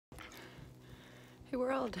Hey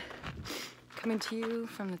world, coming to you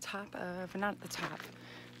from the top of, not at the top,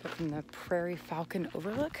 but from the Prairie Falcon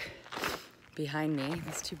Overlook. Behind me,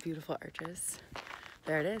 these two beautiful arches.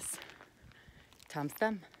 There it is, Tom's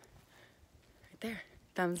thumb, right there.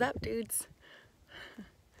 Thumbs up, dudes.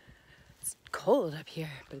 It's cold up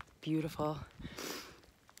here, but it's beautiful.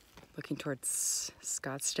 Looking towards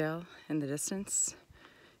Scottsdale in the distance.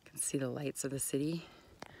 You can see the lights of the city.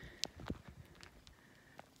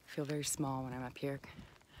 I feel very small when I'm up here.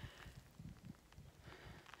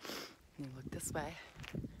 And you look this way,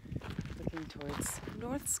 looking towards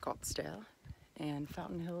North Scottsdale, and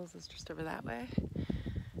Fountain Hills is just over that way.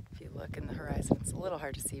 If you look in the horizon, it's a little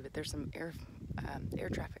hard to see, but there's some air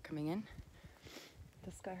traffic coming in.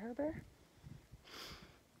 The Sky Harbor.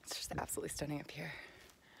 It's just absolutely stunning up here.